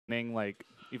like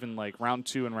even like round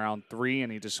 2 and round 3,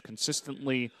 and he just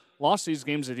consistently lost these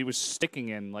games that he was sticking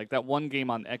in. Like that one game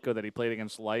on Echo that he played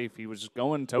against Life, he was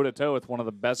going toe-to-toe with one of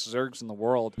the best Zergs in the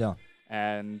world. Yeah.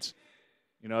 And,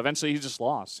 you know, eventually he just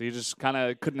lost. He just kind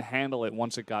of couldn't handle it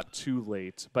once it got too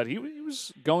late. But he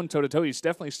was going toe-to-toe. He's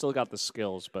definitely still got the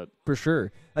skills. But for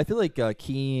sure. I feel like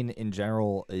KeeN in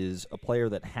general is a player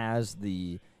that has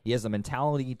the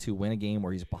mentality to win a game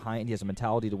where he's behind. He has a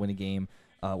mentality to win a game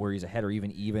where he's ahead or even.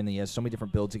 He has so many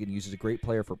different builds he can use. He's a great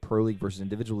player for Pro League versus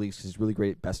individual leagues because he's really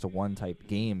great at best-of-1 type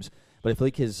games. But I feel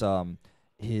like his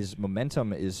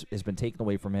momentum has been taken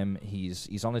away from him.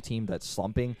 He's on a team that's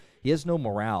slumping. He has no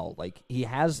morale. Like he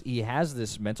has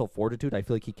this mental fortitude. I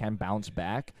feel like he can bounce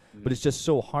back, but it's just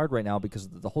so hard right now because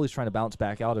the hole he's trying to bounce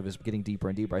back out of is getting deeper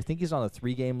and deeper. I think he's on a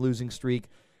 3-game losing streak.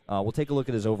 We'll take a look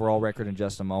at his overall record in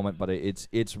just a moment, but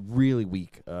it's really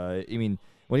weak. I mean,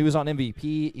 when he was on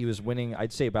MVP, he was winning,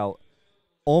 I'd say, about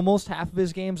almost half of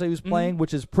his games that he was playing,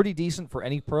 which is pretty decent for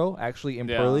any pro, actually, in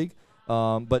Pro League.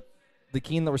 But the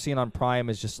KeeN that we're seeing on Prime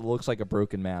looks like a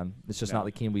broken man. It's just not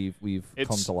the KeeN we've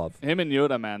come to love. Him and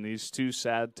Yoda, man, these two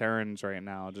sad Terrans right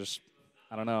now. Just,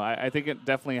 I don't know. I think it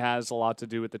definitely has a lot to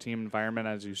do with the team environment,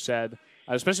 as you said,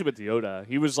 especially with Yoda.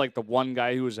 He was like the one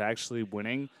guy who was actually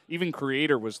winning. Even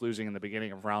Creator was losing in the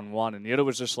beginning of round 1, and Yoda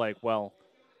was just like, well,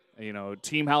 you know,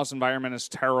 team house environment is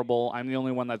terrible. I'm the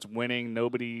only one that's winning.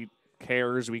 Nobody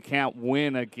cares. We can't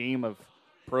win a game of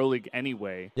Pro League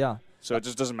anyway. Yeah. So it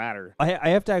just doesn't matter. I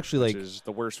have to actually which is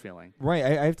the worst feeling. Right.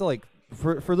 I have to like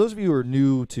for those of you who are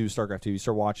new to StarCraft 2, you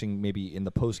start watching maybe in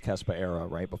the post-Kespa era,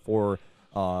 right? Before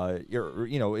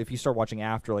if you start watching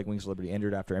after like Wings of Liberty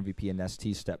ended, after MVP and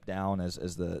ST stepped down as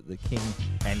the king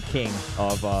and king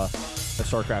of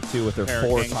StarCraft 2 with their Era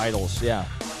 4 Kings. titles. Yeah.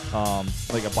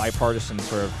 Like a bipartisan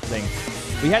sort of thing.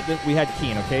 We had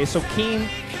KeeN, okay? So KeeN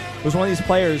was one of these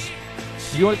players.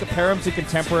 If you want to compare him to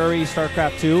contemporary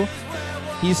StarCraft 2,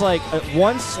 he's like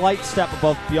one slight step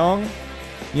above Byung,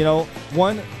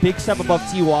 one big step above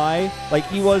TY. Like,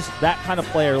 he was that kind of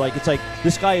player. Like, it's like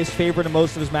this guy is favored in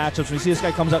most of his matchups. When you see this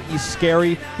guy comes out, he's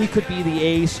scary. He could be the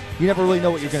ace. You never really know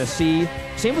what you're going to see.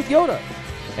 Same with Yoda.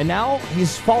 And now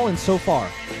he's fallen so far.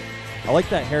 I like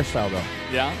that hairstyle, though.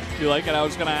 Yeah? You like it? I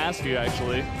was going to ask you,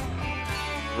 actually.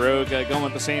 Rogue going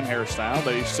with the same hairstyle,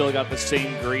 but he's still got the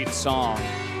same great song.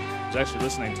 I was actually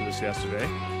listening to this yesterday.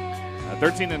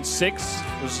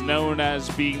 13-6 was known as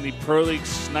being the Pro League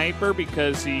sniper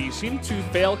because he seemed to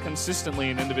fail consistently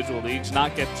in individual leagues,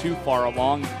 not get too far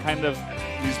along. Kind of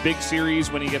these big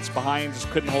series when he gets behind, just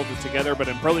couldn't hold it together. But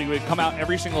in Pro League, he'd come out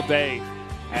every single day,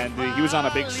 and he was on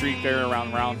a big streak there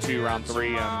around round 2, round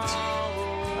 3, and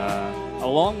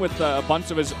along with a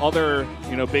bunch of his other,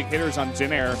 big hitters on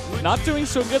JIN, not doing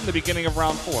so good in the beginning of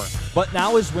round 4. But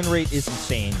now his win rate is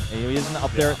insane. He isn't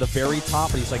up there at the very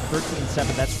top, but he's like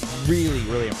 13-7. That's really,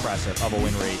 really impressive of a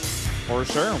win rate. For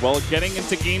sure. Well, getting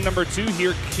into game number 2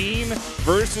 here, KeeN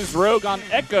versus Rogue on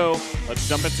Echo. Let's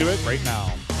jump into it right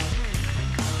now.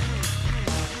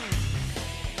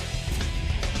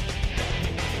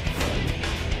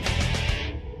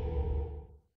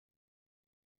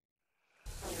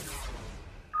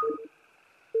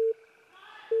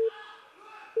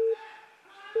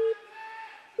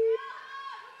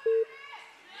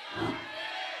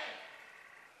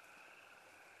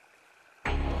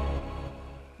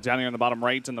 Down here in the bottom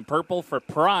right in the purple for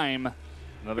Prime.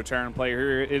 Another Terran player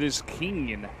here. It is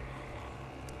KeeN.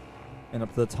 And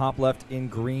up to the top left in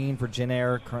green for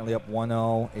JIN, currently up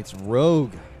 1-0. It's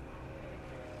Rogue.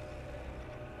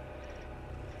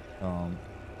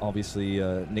 Obviously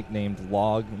nicknamed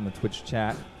Log in the Twitch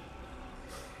chat.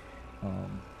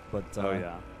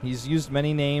 He's used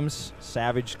many names.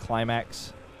 Savage,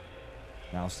 Climax.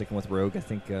 Now sticking with Rogue, I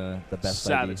think the best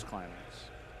idea. Savage Climax.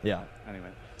 Yeah.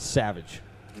 Anyway. Savage.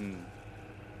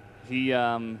 He's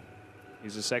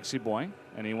a sexy boy,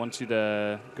 and he wants you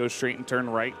to go straight and turn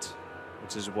right,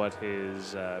 which is what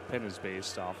his pin is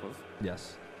based off of.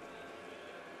 Yes.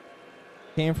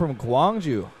 Came from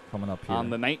Gwangju, coming up here. On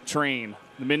the night train,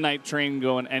 the midnight train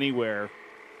going anywhere,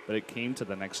 but it came to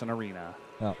the Nexon Arena.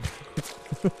 Oh.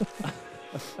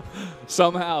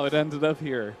 Somehow it ended up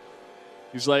here.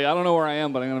 He's like, I don't know where I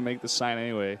am, but I'm going to make this sign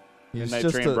anyway. Midnight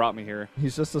train brought me here.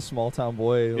 He's just a small-town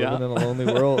boy living in a lonely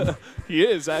world. He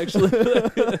is, actually.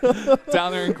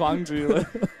 Down there in Gwangju.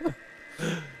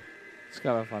 It's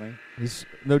kind of funny. He's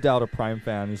no doubt a Prime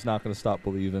fan. He's not going to stop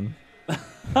believing.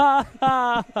 Wow.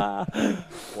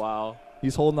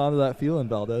 He's holding on to that feeling,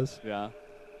 Valdez. Yeah.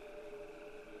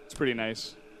 It's pretty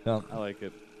nice. Yeah. I like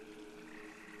it.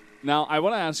 Now, I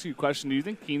want to ask you a question. Do you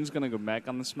think KeeN's going to go mech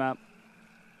on this map?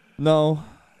 No,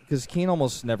 because KeeN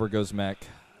almost never goes mech.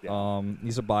 Yeah.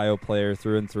 He's a bio player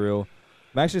through and through.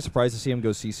 I'm actually surprised to see him go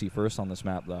CC first on this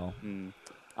map, though.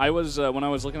 I was when I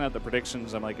was looking at the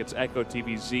predictions, I'm like, it's Echo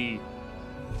TVZ,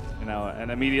 you know,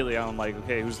 and immediately I'm like,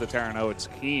 okay, who's the Terran? Oh, it's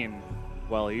KeeN.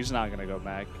 Well, he's not going to go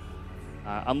mech.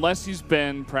 Unless he's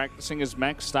been practicing his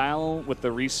mech style with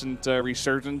the recent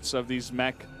resurgence of these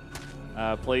mech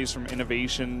plays from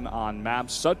Innovation on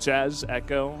maps such as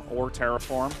Echo or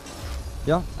Terraform.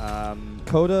 Yeah.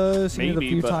 Coda seen it a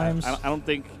few but times. I don't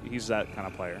think he's that kind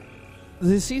of player.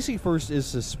 The CC first is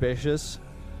suspicious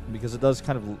because it does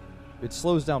kind of, it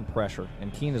slows down pressure,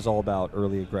 and KeeN is all about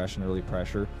early aggression, early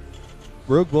pressure.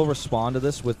 Rogue will respond to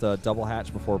this with a double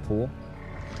hatch before pool,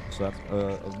 so that's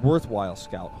a worthwhile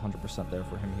scout, 100% there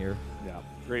for him here. Yeah,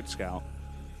 great scout.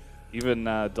 Even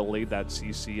delayed that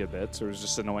CC a bit, so it was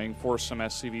just annoying for some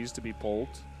SCVs to be pulled.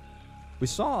 We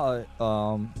saw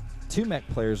 2 mech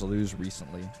players lose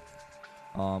recently.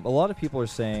 A lot of people are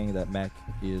saying that mech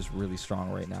is really strong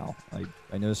right now.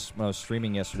 I noticed when I was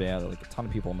streaming yesterday, I had like a ton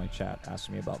of people in my chat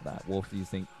asking me about that. Wolf, do you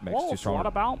think mech's too strong? What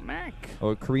about mech?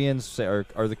 Oh, Koreans say, or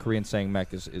are the Koreans saying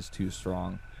mech is too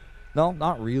strong? No,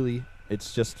 not really.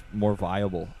 It's just more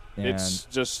viable. And It's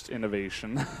just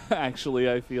innovation, actually,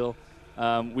 I feel.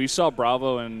 We saw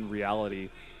Bravo in reality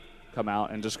come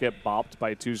out and just get bopped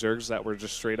by 2 Zergs that were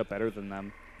just straight up better than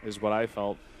them, is what I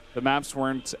felt. The maps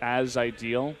weren't as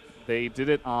ideal. They did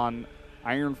it on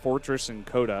Iron Fortress and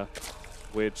Coda,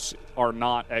 which are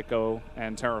not Echo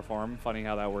and Terraform. Funny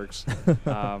how that works.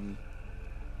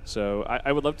 So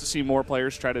I would love to see more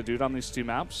players try to do it on these 2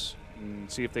 maps and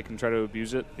see if they can try to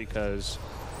abuse it, because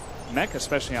mech,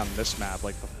 especially on this map,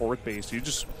 like the 4th base,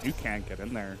 you can't get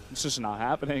in there. It's just not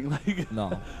happening. Like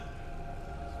no.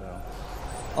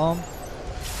 So.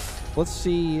 Let's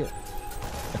see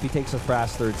if he takes a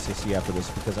fast 3rd CC after this,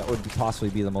 because that would possibly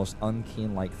be the most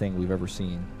un-KeeN-like thing we've ever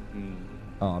seen.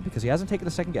 Because he hasn't taken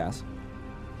a second gas.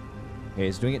 Okay,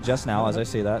 he's doing it just now as I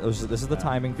say that. This is the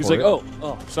timing He's for like, it.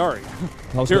 oh, sorry.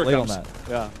 I was a bit late on that.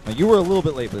 Yeah. Now, you were a little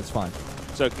bit late, but it's fine.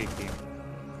 It's okay, KeeN.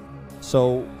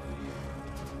 So,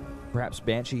 perhaps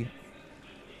Banshee.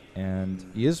 And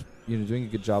he is doing a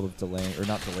good job of delaying, or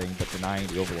not delaying, but denying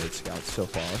the Overlord scouts so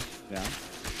far. Yeah.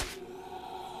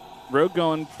 Rogue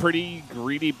going pretty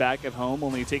greedy back at home,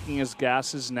 only taking his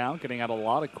gases now, getting out a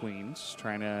lot of queens,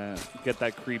 trying to get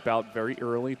that creep out very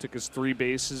early. Took his 3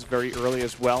 bases very early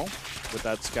as well with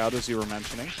that scout, as you were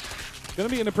mentioning. Going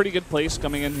to be in a pretty good place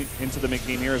coming into the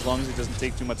mid-game here, as long as he doesn't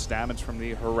take too much damage from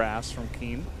the harass from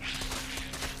KeeN.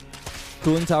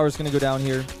 Cooling tower is going to go down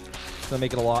here. It's going to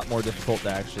make it a lot more difficult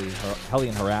to actually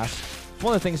Hellion harass. It's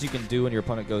one of the things you can do when your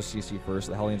opponent goes CC first.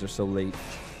 The Hellions are so late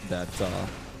that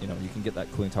you can get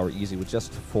that cooling tower easy with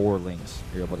just 4 lings.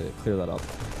 You're able to clear that up,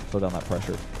 slow down that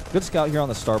pressure. Good scout here on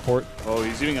the starport. Oh,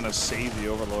 he's even going to save the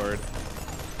Overlord.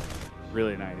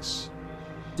 Really nice.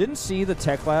 Didn't see the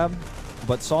tech lab,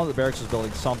 but saw that Barracks was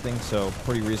building something, so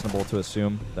pretty reasonable to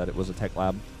assume that it was a tech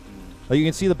lab. But you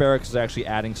can see the Barracks is actually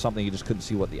adding something. You just couldn't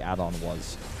see what the add-on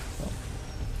was. So.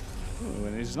 Ooh,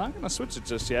 and he's not going to switch it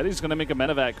just yet. He's going to make a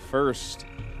medevac first.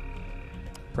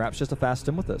 Perhaps just a fast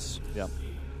sim with this. Yep.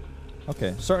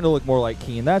 Okay, starting to look more like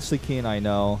KeeN. That's the KeeN I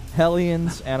know.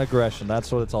 Hellions and aggression.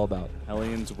 That's what it's all about.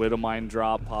 Hellions, Widowmine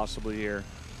drop possibly here.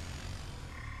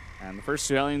 And the first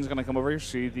 2 Hellions going to come over here.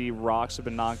 See the rocks have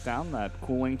been knocked down. That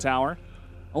cooling tower.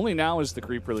 Only now is the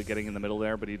creep really getting in the middle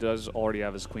there, but he does already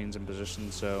have his queens in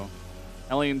position, so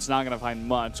Hellions not going to find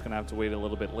much. Going to have to wait a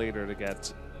little bit later to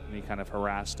get any kind of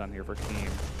harass done here for KeeN.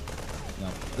 No,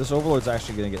 this Overlord's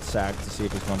actually going to get sacked to see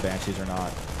if he's going Banshees or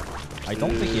not. I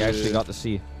don't think he actually got to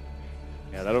see.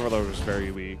 Yeah, that Overlord was very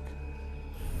weak.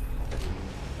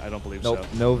 I don't believe so.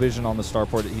 No vision on the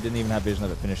starport. He didn't even have vision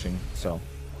of it finishing, so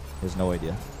he has no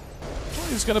idea. Well,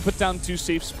 he's going to put down 2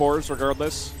 safe spores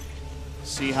regardless.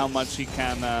 See how much he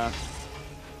can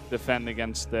defend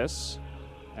against this.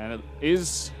 And it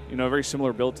is, a very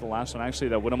similar build to the last one. Actually,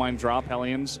 that Widowmine drop,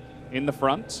 Hellions in the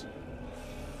front.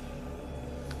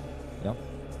 Yep.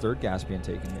 3rd gas being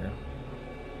taken here.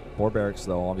 4 Barracks,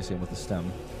 though, obviously with the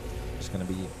stem. Just going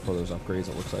to be for those upgrades,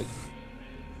 it looks like.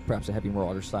 Perhaps a heavy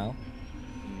Marauder style.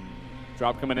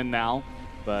 Drop coming in now,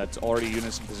 but already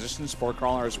units in position. Spore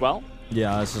Crawler as well.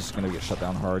 Yeah, this is going to get shut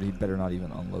down hard. He better not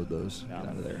even unload those. Yeah. Get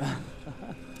out of there.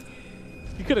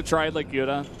 He could have tried like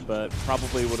Yoda, but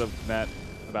probably would have met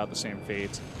about the same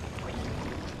fate.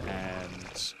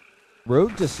 And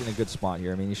Rogue just in a good spot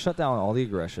here. I mean, he shut down all the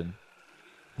aggression.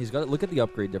 He's got to look at the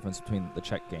upgrade difference between the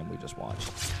Czech game we just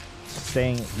watched.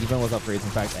 Staying even with upgrades,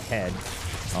 in fact, ahead,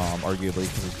 arguably,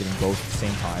 because he's getting both at the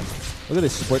same time. Look at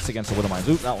his splits against the Widowmines.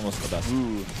 Ooh, that one wasn't the best.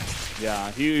 Ooh.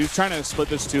 Yeah, he was trying to split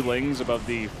those 2 lings above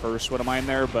the first Widowmine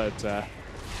there, but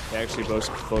They actually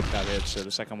both got hit, so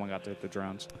the second one got to hit the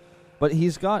drones. But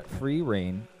he's got free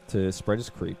reign to spread his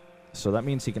creep, so that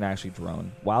means he can actually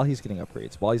drone while he's getting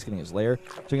upgrades, while he's getting his lair.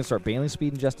 So he can start bailing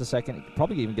speed in just a second. He could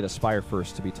probably even get a Spire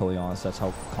first, to be totally honest. That's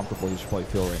how comfortable he should probably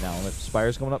feel right now. And if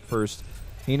Spire's going up first,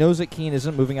 he knows that KeeN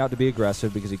isn't moving out to be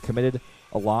aggressive because he committed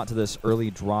a lot to this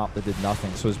early drop that did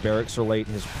nothing. So his barracks are late,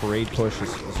 his parade push,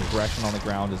 his aggression on the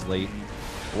ground is late.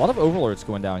 A lot of overlords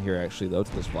going down here, actually, though,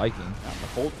 to this Viking. Yeah,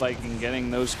 the Bolt Viking getting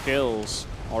those kills.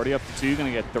 Already up to 2,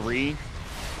 going to get 3.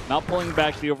 Not pulling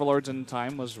back the overlords in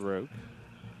time was Rogue.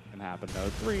 Can happen, though.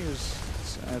 3 is,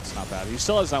 it's not bad. He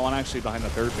still has that one actually behind the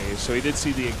third base, so he did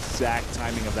see the exact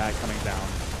timing of that coming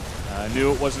down.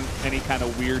 Knew it wasn't any kind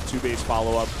of weird 2-base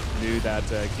follow-up. Knew that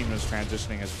KeeN was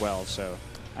transitioning as well, so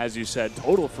as you said,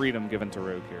 total freedom given to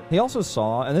Rogue here. He also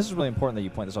saw, and this is really important that you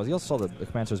point this out, he also saw the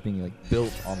command center being like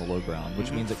built on the low ground,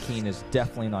 which means that KeeN is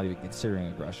definitely not even considering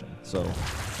aggression. So,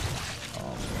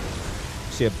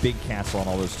 see a big cancel on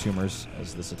all those tumors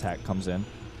as this attack comes in.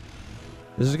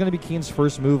 This is going to be KeeN's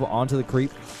first move onto the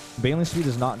creep. Bailing speed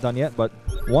is not done yet, but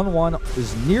 1-1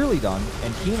 is nearly done,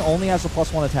 and KeeN only has a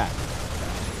 +1 attack.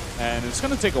 And it's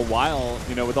going to take a while,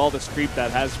 you know, with all this creep that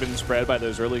has been spread by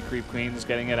those early creep queens,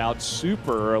 getting it out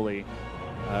super early.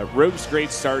 Rogue's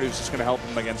great start is just going to help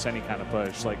him against any kind of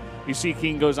push. Like, you see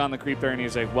KeeN goes on the creep there, and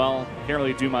he's like, well, can't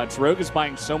really do much. Rogue is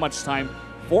buying so much time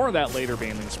for that later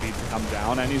bailing speed to come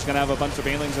down, and he's going to have a bunch of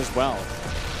bailings as well.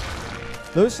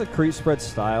 Notice the creep spread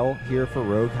style here for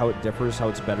Rogue, how it differs, how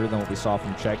it's better than what we saw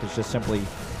from Czech. It's just simply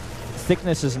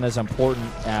thickness isn't as important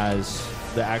as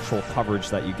the actual coverage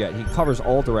that you get. He covers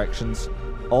all directions,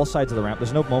 all sides of the ramp.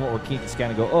 There's no moment where KeeN can scan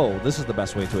and go, oh, this is the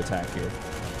best way to attack here.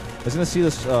 I was going to see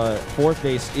this fourth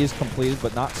base is completed,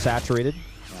 but not saturated.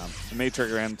 Yeah. It may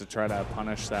trigger him to try to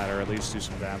punish that or at least do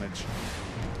some damage.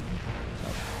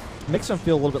 Makes him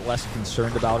feel a little bit less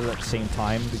concerned about it at the same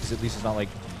time, because at least it's not like,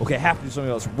 okay, I have to do something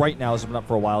about this right now. This has been up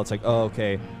for a while. It's like, oh,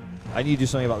 okay, I need to do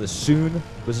something about this soon.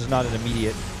 This is not an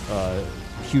immediate,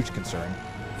 huge concern.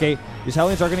 Okay, these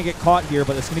Hellions are going to get caught here,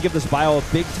 but it's going to give this Bio a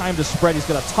big time to spread. He's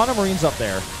got a ton of Marines up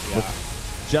there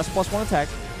with just +1 attack.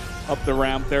 Up the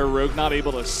ramp there, Rogue not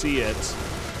able to see it.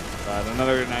 But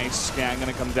another nice scan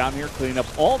going to come down here, clean up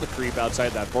all the creep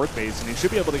outside that fourth base, and he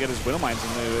should be able to get his Widow Mines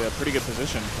into a pretty good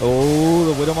position. Oh,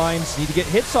 the Widow Mines need to get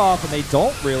hits off, and they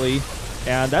don't really.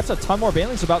 And that's a ton more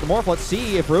bailings about the Morph. Let's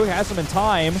see if Rogue has them in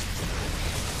time.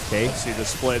 Okay. Let's see the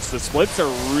splits. The splits are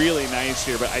really nice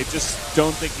here, but I just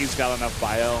don't think he's got enough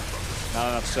bio, not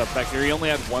enough stuff back here. He only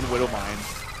had 1 Widow Mine.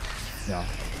 Yeah.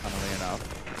 Not really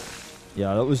enough.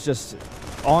 Yeah, that was just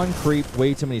on creep,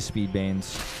 way too many speed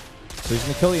banes. So he's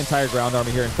going to kill the entire ground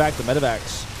army here. In fact, the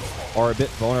medevacs are a bit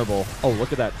vulnerable. Oh,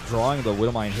 look at that, drawing the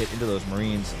Widow Mine hit into those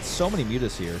Marines. So many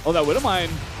mutas here. Oh, that Widow Mine,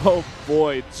 oh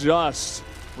boy, just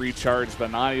recharged,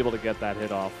 but not able to get that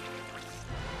hit off.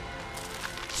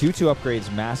 2-2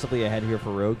 upgrades massively ahead here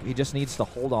for Rogue. He just needs to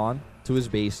hold on to his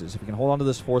bases. If he can hold on to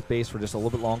this fourth base for just a little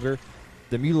bit longer,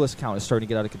 the Mutalisk count is starting to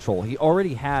get out of control. He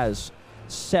already has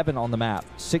 7 on the map.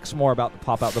 6 more about to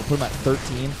pop out. They'll put him at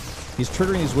 13. He's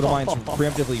triggering these Widow Mines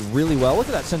preemptively really well. Look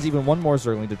at that. Sends even 1 more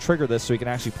Zergling to trigger this so he can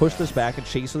actually push this back and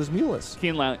chase with his Mutalisk.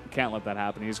 KeeN can't let that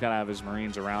happen. He's got to have his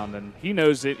Marines around, and he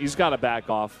knows it. He's got to back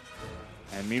off.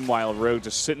 And meanwhile, Rogue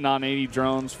just sitting on 80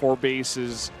 drones, 4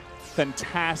 bases,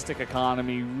 fantastic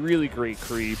economy, really great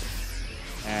creep.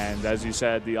 And as you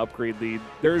said, the upgrade lead,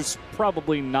 there's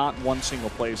probably not one single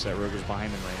place that Rogue is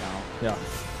behind him right now. Yeah.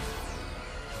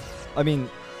 I mean,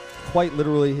 quite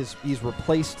literally, he's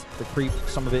replaced the creep,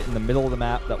 some of it in the middle of the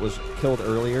map that was killed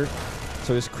earlier.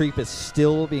 So his creep is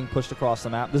still being pushed across the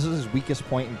map. This is his weakest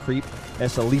point in creep.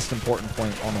 That's the least important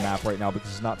point on the map right now because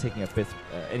he's not taking a 5th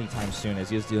anytime soon as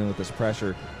he is dealing with this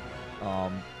pressure.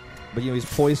 But, you know, he's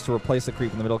poised to replace the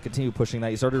creep in the middle, continue pushing that.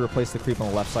 He's already replaced the creep on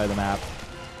the left side of the map.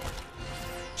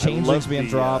 Changelings being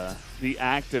dropped. The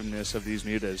activeness of these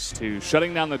mutas, too.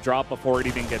 Shutting down the drop before it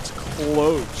even gets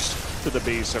close to the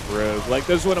base of Rogue. Like,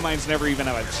 those Widow Mines never even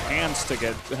have a chance to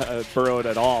get burrowed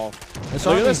at all. Look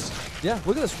at this. Yeah,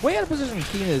 look at this. Way out of position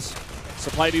KeeN is.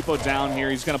 Supply depot down here.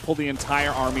 He's going to pull the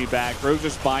entire army back. Rogue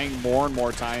just buying more and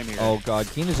more time here. Oh, God.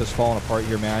 KeeN is just falling apart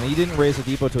here, man. He didn't raise the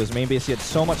depot to his main base. He had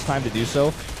so much time to do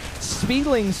so.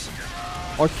 Speedlings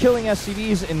are killing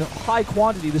SCVs in high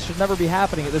quantity. This should never be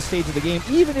happening at this stage of the game,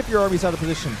 even if your army's out of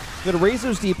position. You got to raise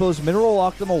those depots, mineral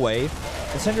lock them away,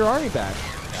 and send your army back.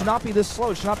 It should not be this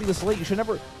slow. It should not be this late. You should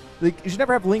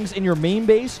never have lings in your main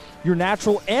base, your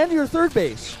natural, and your third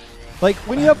base. Like,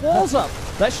 when you have walls up,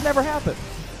 that should never happen.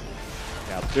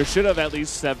 Yeah, there should have at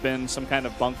least have been some kind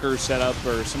of bunker set up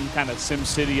or some kind of Sim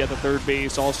City at the third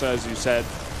base. Also, as you said,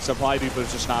 supply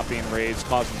depots just not being raised,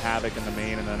 causing havoc in the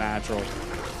main and the natural.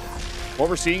 what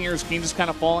we're seeing here is KeeN just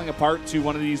kind of falling apart to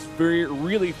one of these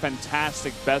really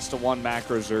fantastic best-of-1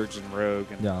 macro Zergs and Rogue.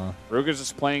 And Rogue is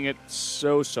just playing it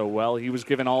so well. He was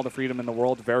given all the freedom in the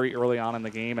world very early on in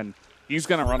the game, and he's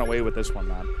going to run away with this one,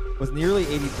 man. With nearly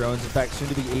 80 drones, in fact, soon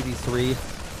to be 83,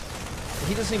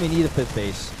 he doesn't even need a 5th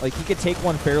base. Like, he could take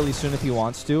one fairly soon if he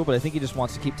wants to, but I think he just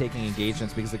wants to keep taking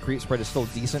engagements because the creep spread is still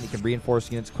decent. He can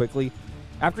reinforce units quickly.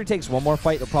 After he takes one more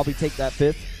fight, he'll probably take that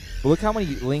 5th. But look how many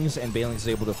Lings and Banelings he's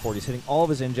able to afford. He's hitting all of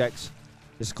his injects.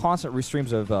 There's constant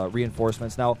restreams of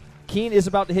reinforcements. Now, KeeN is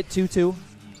about to hit 2-2,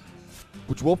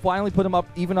 which will finally put him up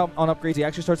even up on upgrades. He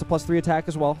actually starts a +3 attack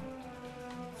as well.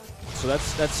 So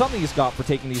that's something he's got for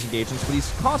taking these engagements, but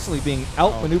he's constantly being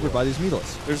outmaneuvered by these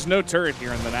Mutalisks. There's no turret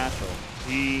here in the natural.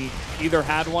 He either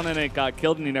had one and it got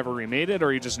killed and he never remade it,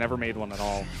 or he just never made one at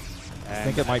all. And I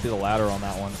think it might be the latter on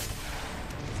that one.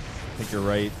 I think you're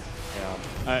right.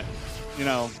 Yeah. You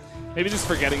know, maybe just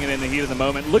forgetting it in the heat of the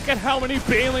moment. Look at how many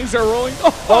Banelings are rolling.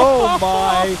 Oh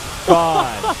my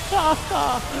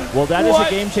god. Well, that is a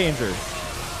game changer.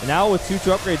 And now with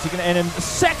 2-2 upgrades, he can end a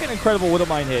second incredible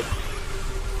Widowmine hit.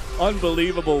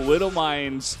 Unbelievable.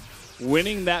 Widowmines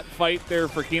winning that fight there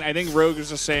for KeeN. I think Rogue is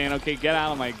just saying, okay, get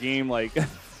out of my game. Like,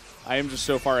 I am just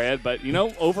so far ahead. But, you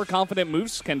know, overconfident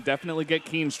moves can definitely get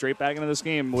KeeN straight back into this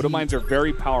game. Widowmines are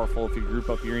very powerful if you group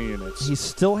up your units. He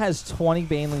still has 20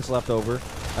 Banelings left over,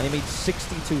 and he made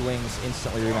 62 Lings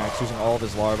instantly remax using all of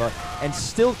his larvae. And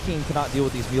still KeeN cannot deal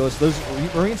with these Mutalisks.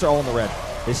 Those Marines are all in the red.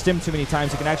 They stim too many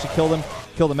times. He can actually kill them,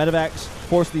 kill the medevacs,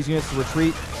 force these units to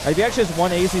retreat. If he actually has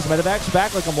one ace these medevacs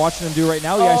back, like I'm watching him do right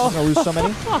now, he actually going to lose so many.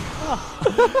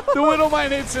 The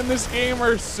Widowmine hits in this game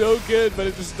are so good, but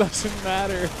it just doesn't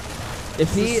matter.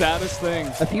 It's the saddest thing.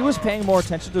 If he was paying more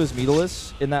attention to his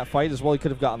Mutalisks in that fight as well, he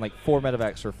could have gotten like 4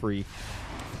 medevacs for free.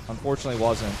 Unfortunately,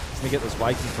 wasn't. He's going to get this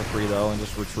Viking for free, though, and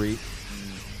just retreat.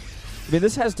 I mean,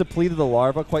 this has depleted the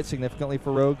larva quite significantly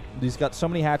for Rogue. He's got so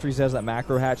many hatcheries. He has that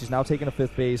macro hatch. He's now taking a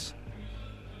 5th base.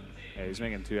 Yeah, he's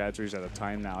making 2 hatcheries at a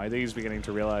time now. I think he's beginning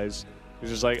to realize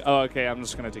he's just like, oh, okay, I'm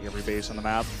just going to take every base on the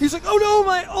map. He's like, oh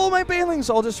no, all my Banelings.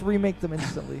 I'll just remake them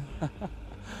instantly.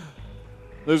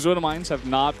 Those Widowmines have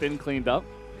not been cleaned up.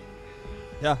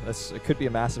 Yeah, it could be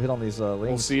a massive hit on these Lings.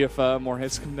 We'll see if more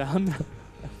hits come down.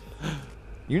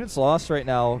 Units lost right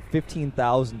now,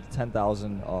 15,000 to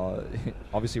 10,000.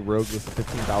 Obviously, Rogue with the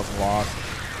 15,000 lost.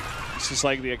 It's just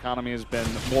like the economy has been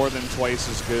more than twice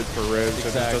as good for Rogue,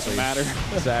 exactly. So it doesn't matter.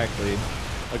 Exactly.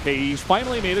 Okay, he's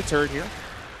finally made a turret here.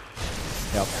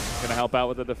 Yep. Going to help out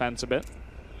with the defense a bit.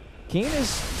 KeeN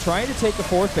is trying to take the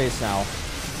 4th base now.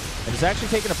 And he's actually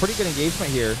taking a pretty good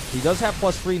engagement here. He does have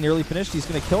 +3 nearly finished. He's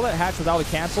going to kill that hatch without a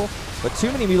cancel. But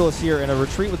too many Mutalisks here, and a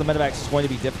retreat with the medevacs is going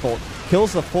to be difficult.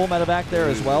 Kills the full medevac there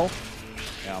as well.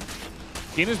 Yeah.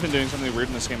 KeeN has been doing something weird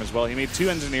in this game as well. He made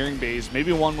 2 engineering bays.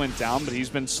 Maybe one went down, but he's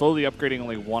been slowly upgrading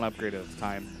only 1 upgrade at a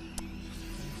time.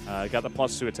 Got the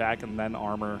 +2 attack and then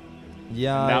armor.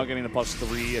 Yeah. And now getting the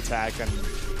 +3 attack and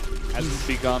hasn't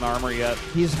begun armor yet.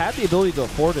 He's had the ability to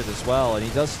afford it as well, and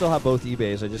he does still have both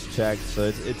E-bays. I just checked, so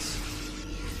it's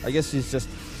I guess he's just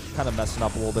kind of messing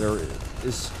up a little bit, or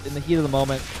is in the heat of the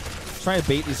moment trying to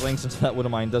bait these Lings into that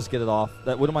Widowmine. Does get it off.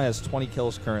 That Widowmine has 20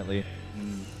 kills currently.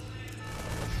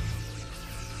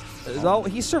 Well,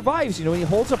 he survives, you know, he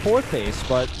holds a 4th base,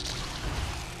 but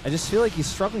I just feel like he's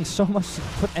struggling so much to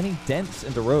put any dents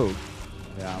into Rogue.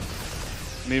 Yeah.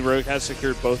 I mean, Rogue has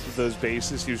secured both of those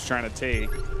bases he was trying to take.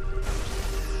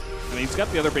 And he's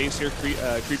got the other base here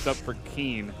creeped up for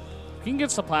KeeN. KeeN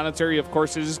gets the planetary, of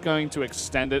course, is going to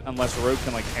extend it unless Rogue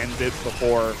can like end it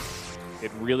before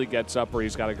it really gets up where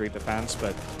he's got a great defense.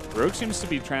 But Rogue seems to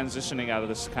be transitioning out of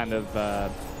this kind of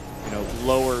you know,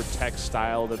 lower tech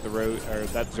style that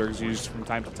that Zerg's used from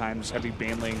time to time, this heavy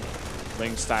Baneling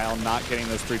style, not getting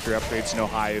those creature upgrades, no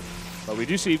hive. But we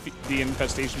do see the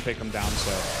infestation pick him down,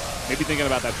 so maybe thinking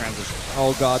about that transition.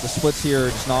 Oh god, the splits here are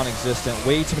just non-existent.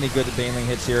 Way too many good Baneling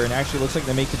hits here, and actually looks like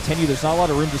they may continue. There's not a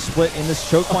lot of room to split in this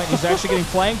choke point. He's actually getting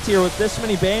flanked here with this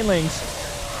many Banelings.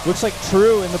 Looks like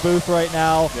True in the booth right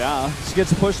now. Yeah. He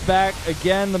gets pushed back.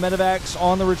 Again, the medevacs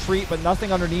on the retreat, but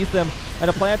nothing underneath them.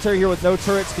 And a planetary here with no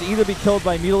turrets can either be killed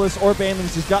by Mutalisks or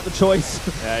Banelings. He's got the choice.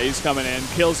 Yeah, he's coming in,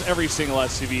 kills every single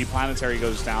SCV. Planetary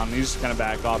goes down, and he's kind of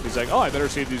back off. He's like, oh, I better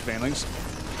save these Banelings.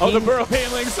 Oh, the Burrow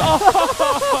Banelings.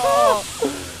 Oh!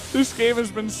 This game has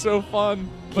been so fun,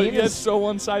 but yet so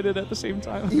one-sided at the same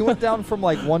time. He went down from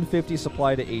like 150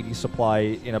 supply to 80 supply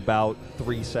in about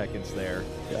 3 seconds there.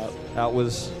 Yeah, that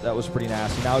was pretty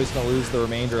nasty. Now he's going to lose the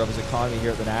remainder of his economy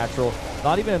here at the natural.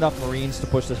 Not even enough Marines to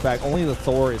push this back. Only the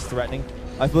Thor is threatening.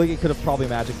 I feel like it could have probably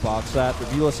magic boxed that. The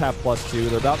Mutalisks have +2.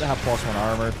 They're about to have +1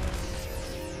 armor.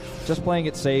 Just playing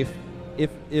it safe.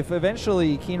 if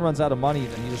eventually KeeN runs out of money,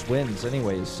 then he just wins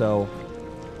anyways. So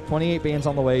 28 bans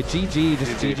on the way. GG,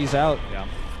 just GG's out. Yeah.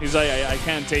 He's like, I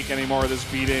can't take any more of this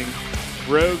beating.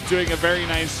 Rogue doing a very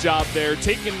nice job there,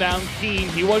 taking down KeeN.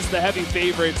 He was the heavy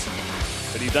favorite,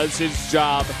 but he does his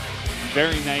job.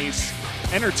 Very nice,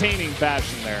 entertaining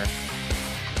fashion there.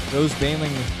 Those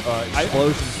baneling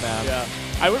explosions, man. Yeah.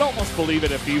 I would almost believe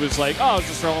it if he was like, oh,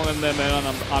 just rolling them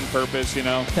in on purpose, you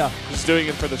know? Yeah. Just doing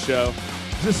it for the show.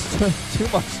 Just too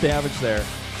much damage there.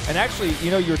 And actually,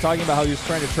 you know, you were talking about how he was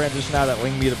trying to transition out of that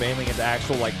Ling meter baneling into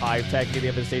actual, like, high tech, get the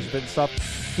infestation and stuff.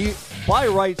 By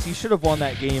rights, he should have won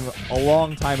that game a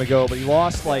long time ago, but he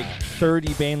lost, like, 30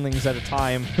 banelings at a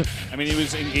time. I mean, he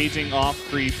was engaging off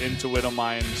creep into Widow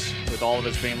Mines with all of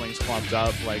his banelings clumped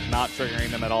up, like, not triggering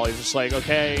them at all. He's just like,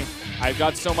 okay, I've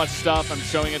got so much stuff, I'm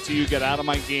showing it to you, get out of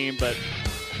my game, but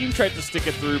KeeN tried to stick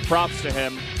it through. Props to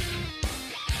him.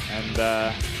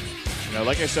 And, you know,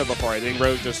 like I said before, I think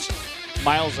Rogue just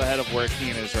miles ahead of where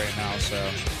KeeN is right now, so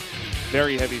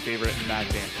very heavy favorite in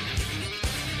that game.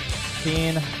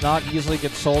 KeeN not easily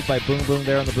gets sold by Boom Boom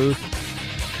there in the booth.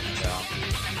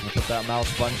 Yeah. Put that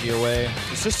mouse bungee away.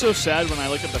 It's just so sad when I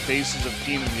look at the faces of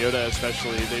KeeN and Yoda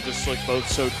especially. They just look both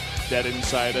so dead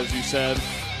inside, as you said.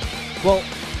 Well,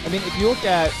 I mean, if you look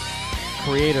at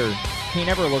Creator, he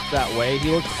never looked that way. He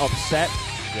looked upset.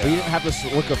 Yeah. But he didn't have this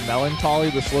look of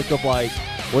melancholy, this look of like,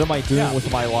 what am I doing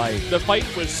with my life? The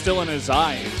fight was still in his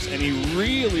eyes, and he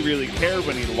really, really cared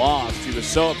when he lost. He was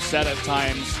so upset at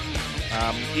times,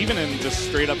 even in just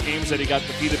straight-up games that he got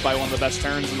defeated by one of the best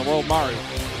turns in the world, Mario.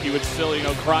 He would still, you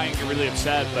know, cry and get really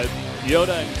upset. But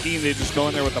Yoda and KeeN, they just go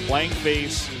in there with a blank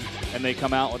face, and they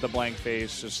come out with a blank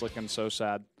face, just looking so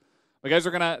sad. But guys,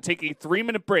 we're going to take a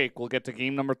 3-minute break. We'll get to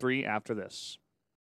game number 3 after this.